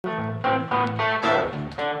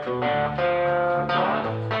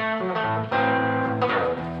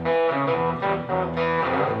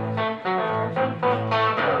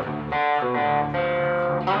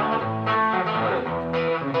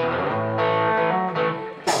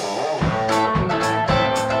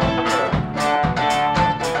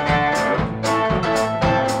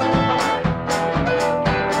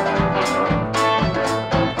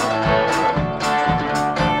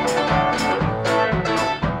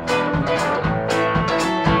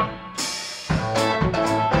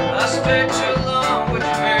stayed too long with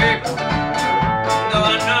you, baby. Though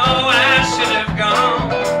I know I should have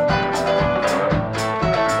gone.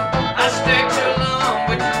 I stayed too long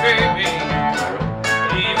with you, baby.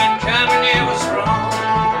 Even coming here was wrong.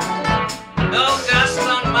 No dust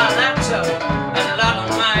on my laptop and a lot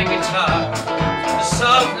on my guitar. The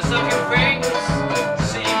softness of your fingers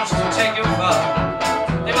seems to take you far.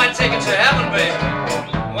 They might take you to heaven, baby,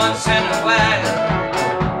 once in a while.